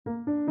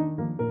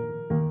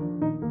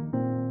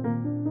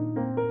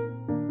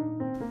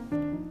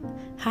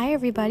Hi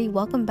everybody,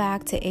 welcome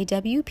back to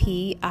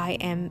AWP. I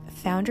am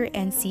founder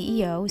and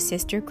CEO,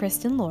 Sister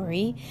Kristen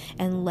Laurie,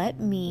 and let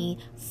me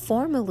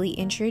formally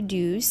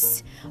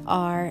introduce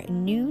our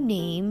new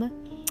name,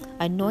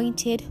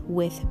 Anointed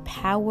with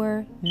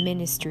Power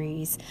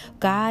Ministries.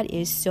 God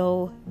is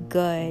so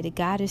good.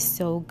 God is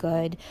so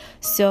good.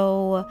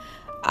 So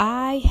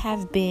I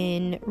have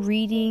been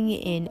reading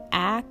in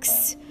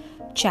Acts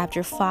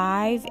chapter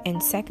 5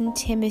 and 2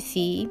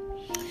 Timothy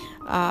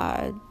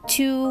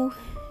 2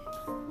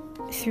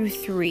 through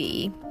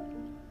 3,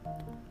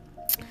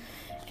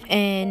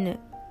 and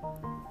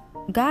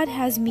God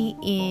has me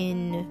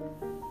in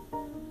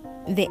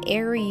the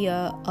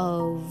area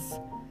of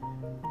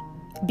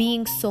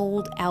being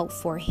sold out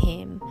for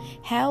Him.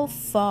 How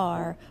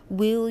far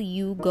will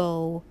you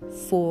go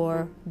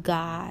for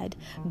God?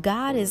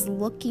 God is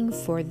looking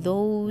for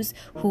those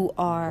who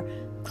are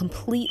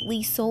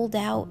completely sold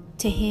out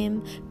to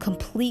Him,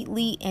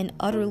 completely and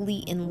utterly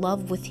in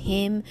love with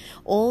Him.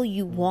 All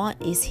you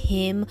want is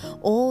Him.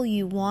 All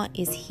you want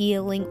is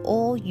healing.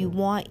 All you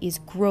want is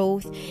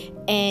growth.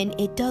 And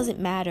it doesn't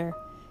matter.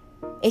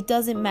 It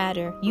doesn't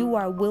matter. You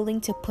are willing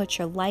to put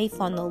your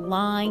life on the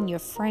line, your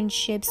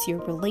friendships, your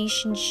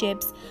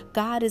relationships.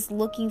 God is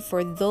looking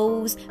for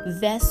those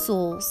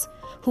vessels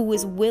who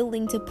is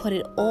willing to put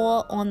it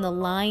all on the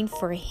line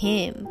for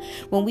Him.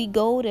 When we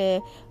go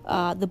to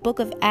the book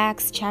of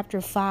Acts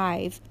chapter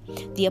 5,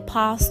 the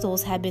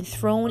apostles had been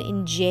thrown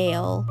in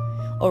jail,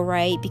 all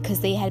right, because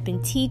they had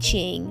been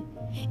teaching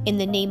in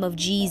the name of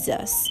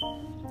Jesus.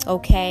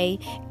 Okay,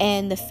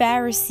 and the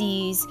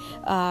Pharisees,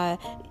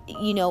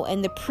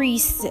 and the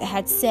priests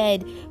had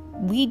said,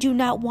 we do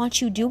not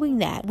want you doing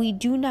that. We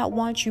do not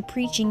want you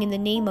preaching in the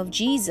name of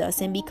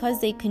Jesus. And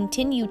because they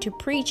continued to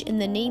preach in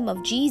the name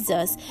of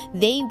Jesus,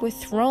 they were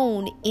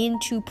thrown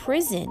into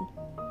prison.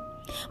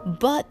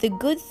 But the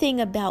good thing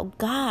about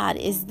God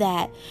is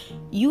that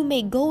you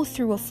may go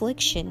through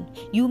affliction,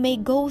 you may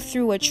go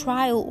through a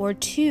trial or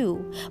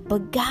two,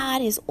 but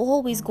God is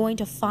always going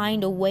to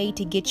find a way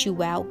to get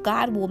you out.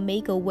 God will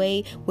make a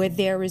way where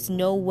there is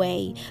no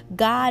way.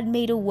 God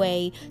made a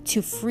way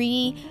to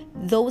free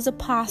those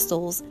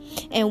apostles.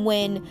 And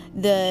when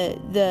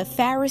the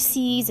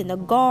Pharisees and the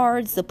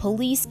guards, the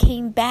police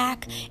came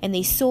back and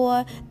they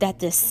saw that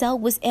the cell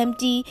was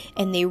empty,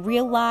 and they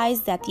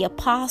realized that the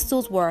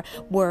apostles were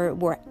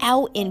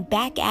out and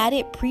back at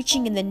it,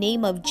 preaching in the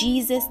name of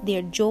Jesus,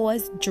 their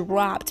jaws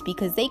dropped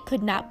because they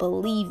could not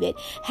believe it.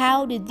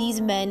 How did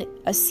these men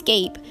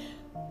escape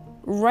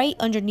right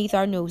underneath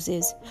our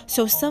noses?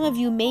 So some of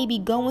you may be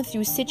going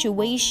through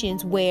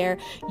situations where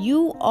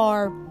you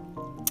are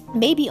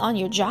maybe on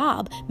your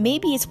job,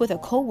 maybe it's with a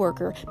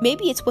coworker,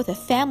 maybe it's with a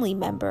family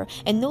member,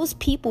 and those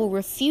people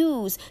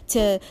refuse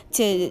to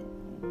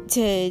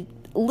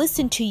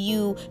listen to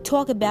you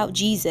talk about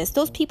Jesus.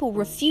 Those people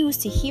refuse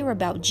to hear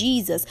about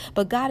Jesus,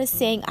 but God is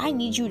saying, I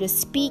need you to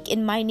speak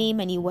in my name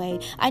anyway.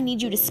 I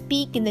need you to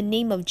speak in the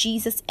name of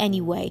Jesus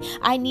anyway.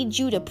 I need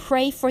you to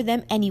pray for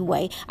them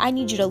anyway. I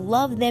need you to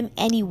love them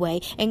anyway.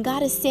 And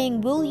God is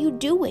saying, will you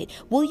do it?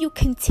 Will you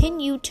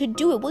continue to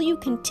do it? Will you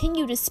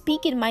continue to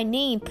speak in my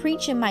name,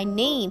 preach in my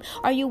name?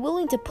 Are you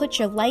willing to put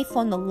your life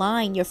on the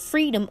line, your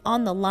freedom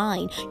on the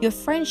line, your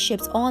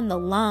friendships on the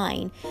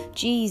line?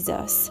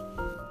 Jesus.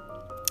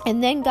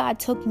 And then God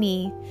took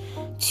me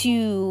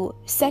to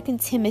 2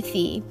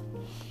 Timothy.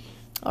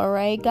 All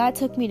right. God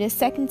took me to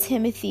 2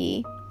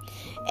 Timothy.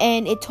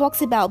 And it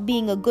talks about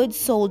being a good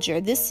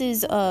soldier. This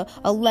is a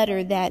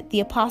letter that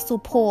the Apostle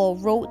Paul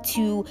wrote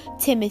to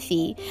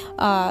Timothy.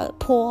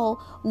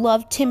 Paul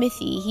loved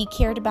Timothy. He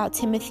cared about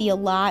Timothy a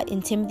lot.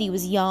 And Timothy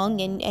was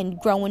young and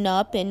growing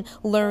up and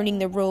learning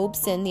the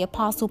ropes. And the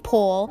Apostle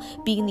Paul,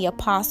 being the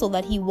apostle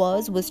that he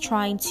was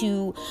trying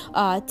to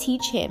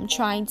teach him,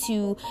 trying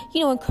to,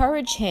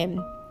 encourage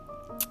him.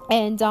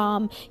 And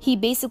he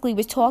basically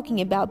was talking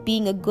about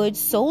being a good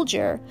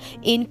soldier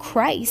in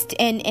Christ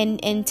and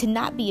to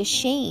not be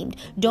ashamed.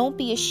 Don't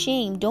be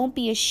ashamed. Don't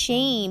be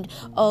ashamed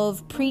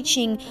of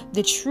preaching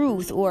the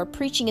truth or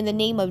preaching in the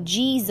name of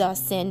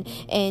Jesus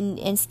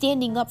and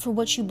standing up for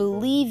what you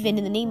believe in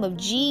the name of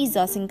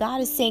Jesus. And God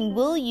is saying,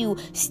 will you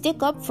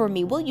stick up for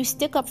me? Will you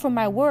stick up for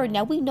my word?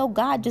 Now we know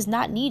God does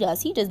not need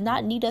us. He does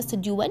not need us to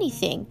do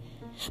anything.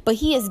 But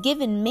He has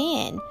given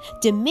man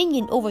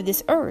dominion over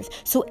this earth.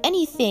 So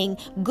anything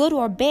good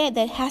or bad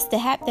that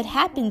that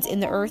happens in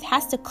the earth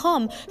has to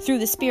come through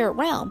the spirit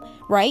realm,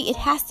 right? It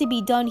has to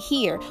be done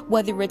here,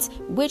 whether it's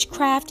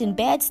witchcraft and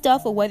bad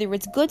stuff, or whether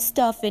it's good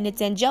stuff and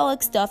it's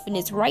angelic stuff and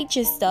it's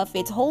righteous stuff,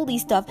 it's holy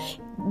stuff.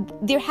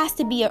 There has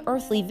to be an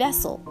earthly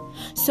vessel.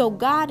 So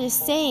God is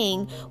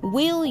saying,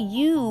 will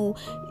you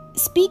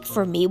speak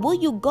for me? Will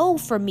you go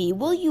for me?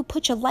 Will you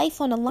put your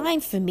life on the line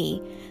for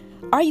me?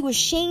 Are you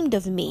ashamed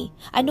of me?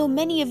 I know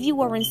many of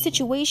you are in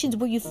situations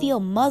where you feel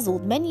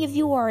muzzled. Many of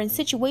you are in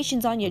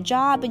situations on your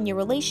job and your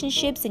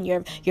relationships and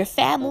your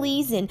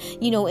families and,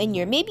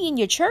 maybe in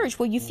your church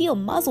where you feel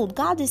muzzled.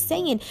 God is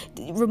saying,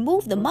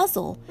 remove the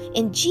muzzle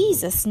in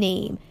Jesus'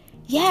 name.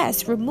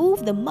 Yes,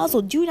 remove the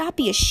muzzle. Do not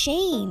be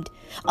ashamed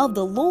of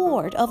the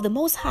Lord, of the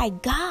Most High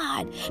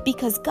God,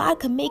 because God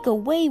can make a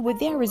way where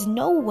there is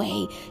no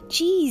way.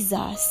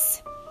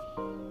 Jesus,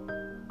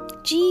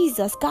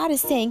 God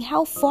is saying,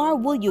 how far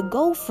will you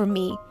go for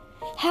me?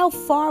 How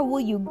far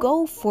will you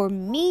go for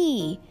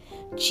me?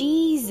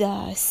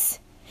 Jesus.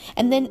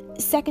 And then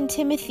 2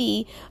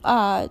 Timothy 2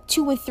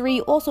 and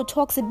 3 also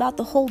talks about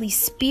the Holy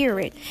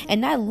Spirit.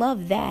 And I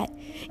love that.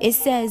 It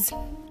says,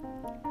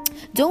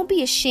 don't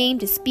be ashamed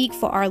to speak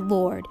for our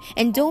Lord,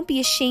 and don't be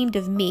ashamed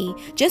of me.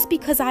 Just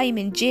because I am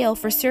in jail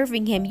for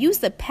serving him, use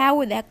the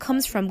power that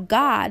comes from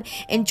God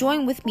and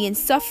join with me in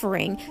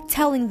suffering,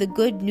 telling the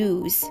good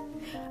news.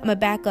 I'm going to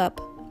back up.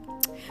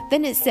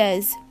 Then it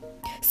says,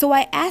 so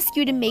I ask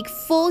you to make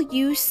full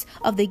use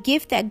of the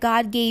gift that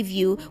God gave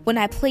you when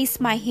I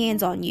placed my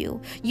hands on you.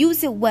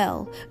 Use it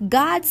well.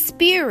 God's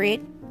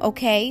Spirit,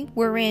 okay,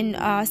 we're in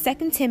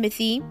 2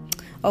 Timothy,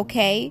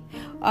 okay,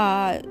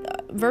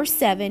 verse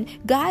 7,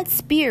 God's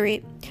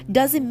Spirit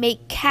doesn't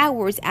make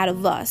cowards out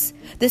of us.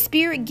 The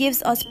Spirit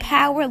gives us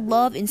power,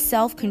 love, and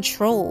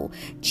self-control.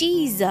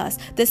 Jesus,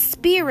 the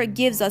Spirit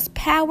gives us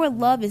power,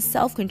 love, and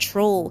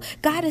self-control.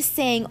 God is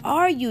saying,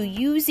 are you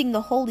using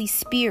the Holy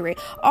Spirit?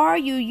 Are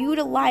you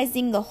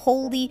utilizing the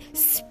Holy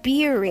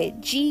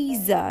Spirit?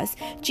 Jesus.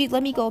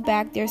 Let me go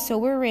back there. So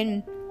we're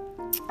in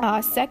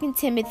 2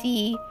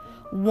 Timothy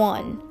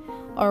 1.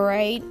 All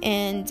right.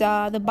 And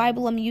the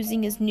Bible I'm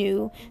using is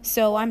new.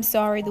 So I'm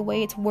sorry the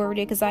way it's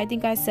worded, because I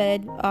think I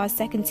said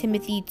 2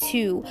 Timothy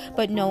 2.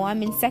 But no,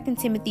 I'm in 2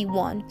 Timothy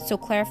 1. So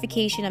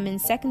clarification, I'm in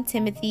 2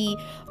 Timothy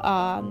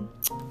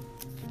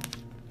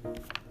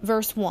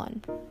verse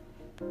 1.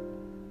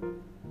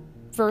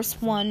 Verse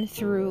 1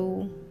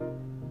 through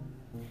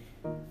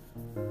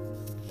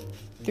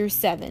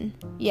 7.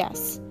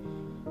 Yes.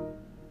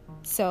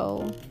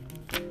 So,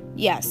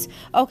 yes.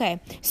 Okay.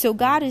 So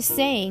God is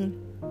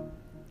saying,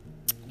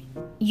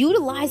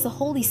 utilize the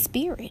Holy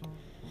Spirit.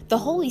 The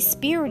Holy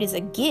Spirit is a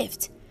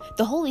gift.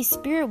 The Holy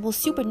Spirit will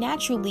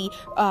supernaturally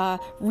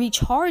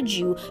recharge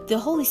you. The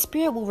Holy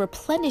Spirit will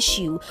replenish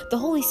you. The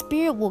Holy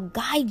Spirit will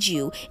guide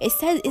you. It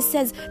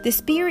says the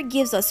Spirit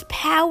gives us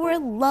power,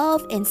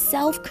 love, and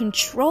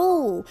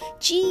self-control.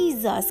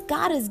 Jesus,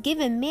 God has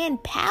given man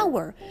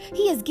power.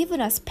 He has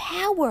given us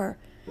power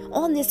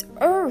on this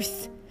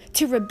earth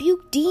to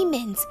rebuke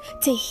demons,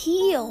 to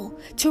heal,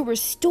 to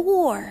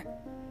restore,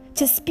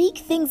 to speak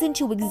things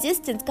into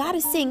existence. God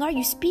is saying, are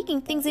you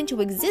speaking things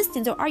into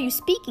existence, or are you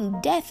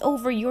speaking death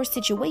over your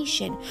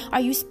situation?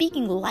 Are you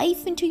speaking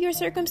life into your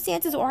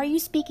circumstances, or are you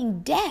speaking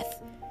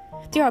death?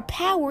 There are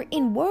power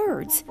in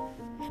words.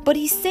 But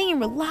he's saying,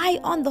 rely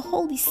on the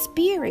Holy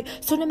Spirit.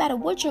 So no matter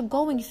what you're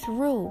going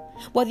through,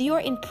 whether you're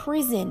in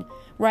prison,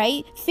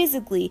 right?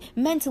 Physically,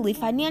 mentally,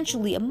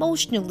 financially,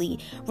 emotionally,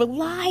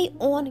 rely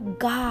on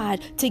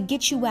God to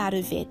get you out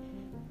of it.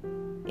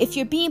 If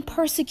you're being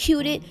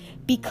persecuted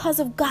because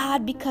of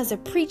God, because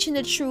of preaching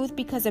the truth,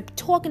 because of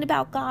talking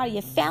about God,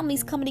 your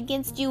family's coming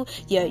against you,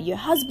 your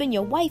husband,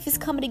 your wife is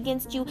coming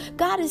against you,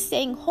 God is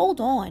saying,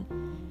 hold on.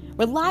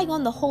 Rely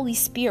on the Holy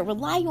Spirit.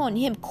 Rely on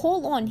him.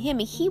 Call on him,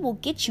 and he will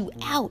get you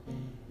out.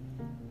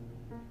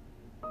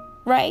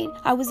 Right?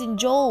 I was in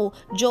Joel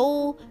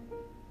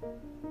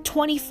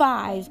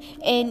 25,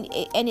 and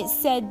it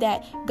said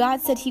that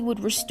God said he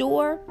would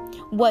restore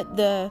what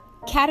the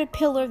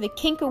caterpillar, the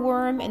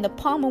cankerworm, and the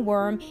palmer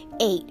worm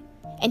ate.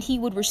 And he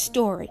would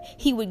restore it.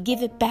 He would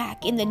give it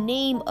back in the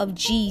name of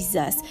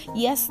Jesus.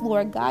 Yes,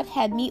 Lord, God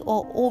had me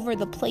all over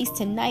the place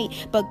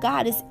tonight, but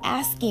God is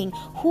asking,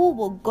 who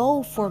will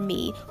go for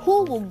me?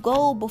 Who will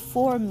go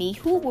before me?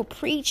 Who will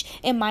preach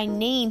in my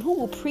name? Who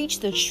will preach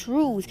the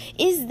truth?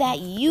 Is that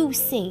you,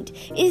 saint?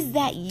 Is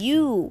that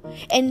you?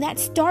 And that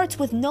starts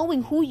with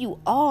knowing who you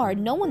are,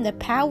 knowing the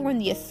power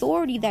and the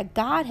authority that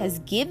God has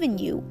given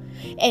you,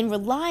 and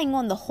relying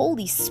on the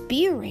Holy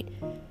Spirit.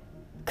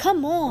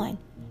 Come on.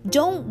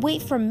 Don't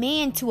wait for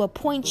man to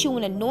appoint you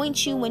and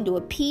anoint you and to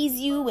appease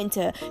you and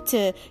to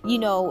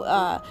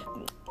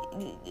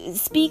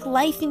speak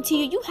life into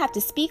you. You have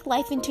to speak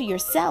life into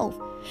yourself.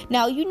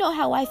 Now, you know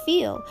how I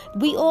feel.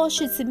 We all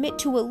should submit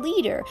to a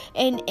leader,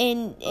 and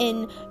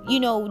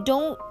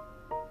don't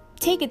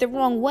take it the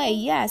wrong way.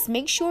 Yes,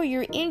 make sure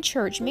you're in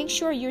church. Make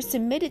sure you're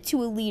submitted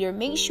to a leader.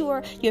 Make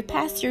sure your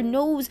pastor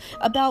knows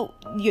about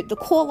the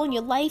call on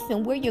your life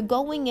and where you're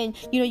going, and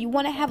you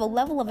want to have a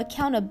level of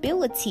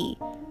accountability.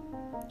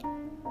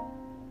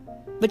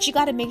 But you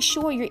got to make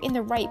sure you're in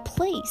the right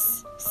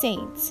place,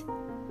 saints.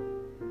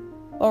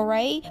 All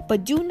right?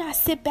 But do not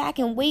sit back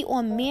and wait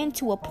on man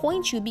to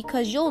appoint you,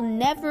 because you'll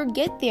never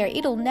get there.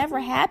 It'll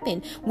never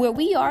happen. Where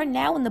we are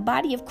now in the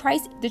body of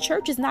Christ, the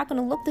church is not going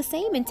to look the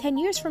same in 10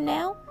 years from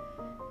now.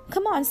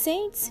 Come on,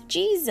 saints.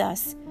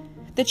 Jesus.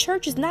 The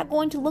church is not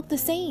going to look the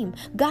same.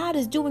 God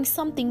is doing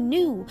something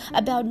new.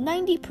 About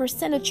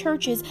 90% of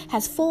churches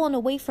has fallen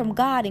away from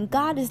God, and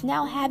God is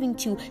now having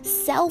to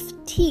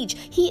self-teach.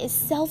 He is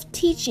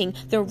self-teaching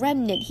the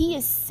remnant. He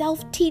is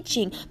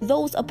self-teaching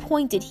those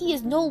appointed. He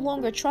is no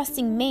longer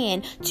trusting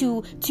man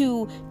to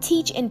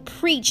teach and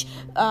preach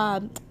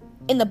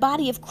in the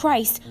body of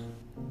Christ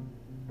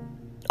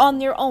on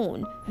their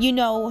own,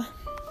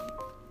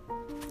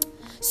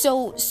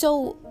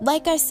 So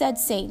like I said,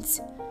 saints,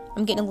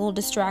 I'm getting a little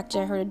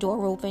distracted. I heard a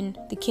door open.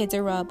 The kids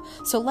are up.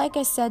 So like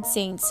I said,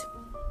 saints,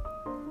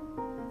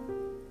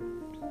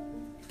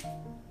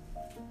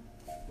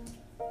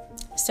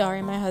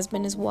 sorry, my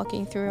husband is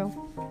walking through,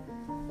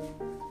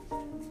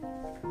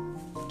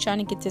 trying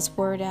to get this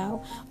word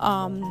out.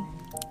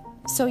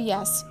 So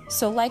yes,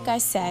 so like I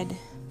said,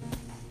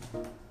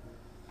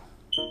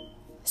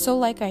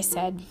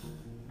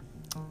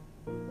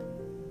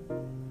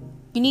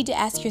 you need to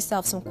ask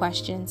yourself some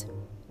questions.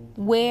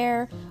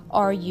 Where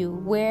are you?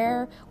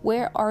 Where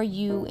are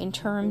you in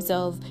terms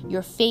of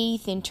your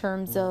faith, in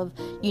terms of,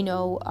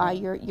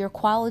 your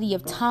quality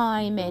of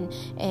time, and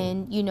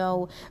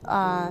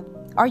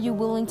are you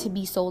willing to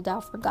be sold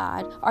out for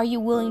God? Are you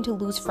willing to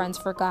lose friends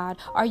for God?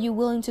 Are you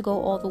willing to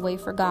go all the way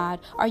for God?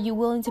 Are you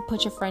willing to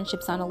put your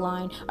friendships on the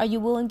line? Are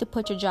you willing to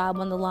put your job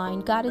on the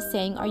line? God is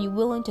saying, are you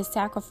willing to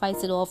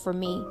sacrifice it all for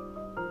me?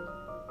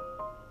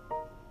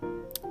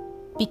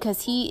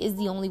 Because He is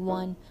the only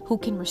one who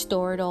can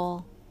restore it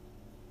all.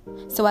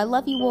 So I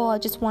love you all. I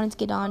just wanted to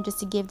get on just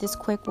to give this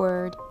quick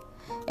word.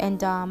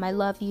 And I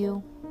love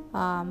you.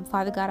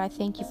 Father God, I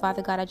thank you.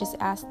 Father God, I just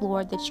ask,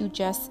 Lord, that you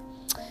just,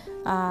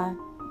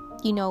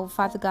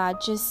 Father God,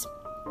 just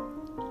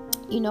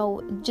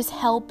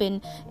help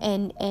and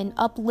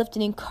uplift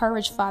and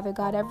encourage, Father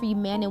God, every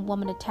man and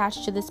woman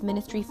attached to this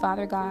ministry,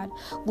 Father God.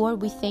 Lord,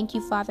 we thank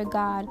you, Father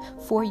God,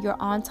 for your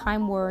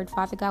on-time word,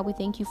 Father God. We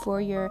thank you for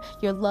your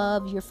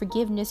love, your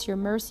forgiveness, your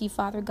mercy,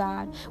 Father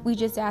God. We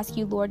just ask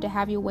you, Lord, to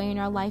have your way in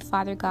our life,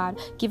 Father God.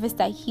 Give us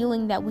that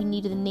healing that we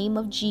need in the name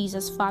of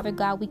Jesus, Father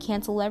God. We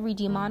cancel every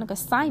demonic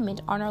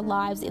assignment on our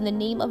lives in the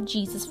name of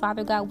Jesus,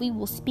 Father God. We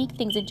will speak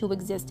things into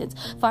existence,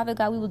 Father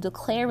God. We will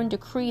declare and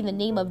decree in the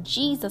name of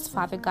Jesus,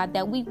 Father God,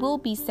 that we will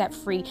be set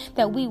free,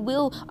 that we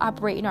will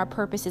operate in our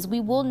purposes.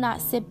 We will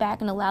not sit back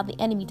and allow the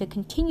enemy to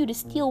continue to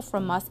steal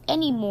from us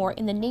anymore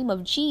in the name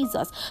of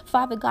Jesus.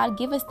 Father God,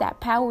 give us that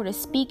power to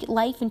speak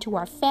life into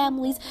our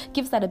families.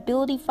 Give us that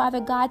ability,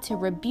 Father God, to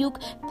rebuke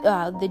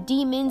the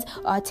demons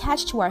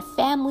attached to our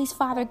families,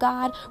 Father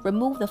God.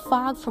 Remove the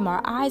fog from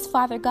our eyes,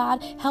 Father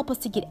God. Help us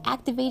to get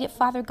activated,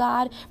 Father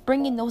God.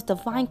 Bring in those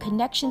divine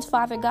connections,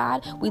 Father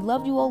God. We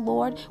love you, O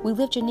Lord. We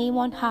lift your name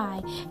on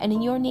high. And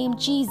in your name,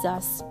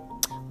 Jesus,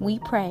 we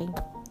pray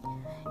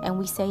and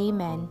we say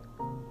amen.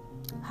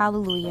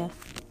 Hallelujah.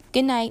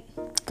 Good night.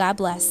 God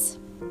bless.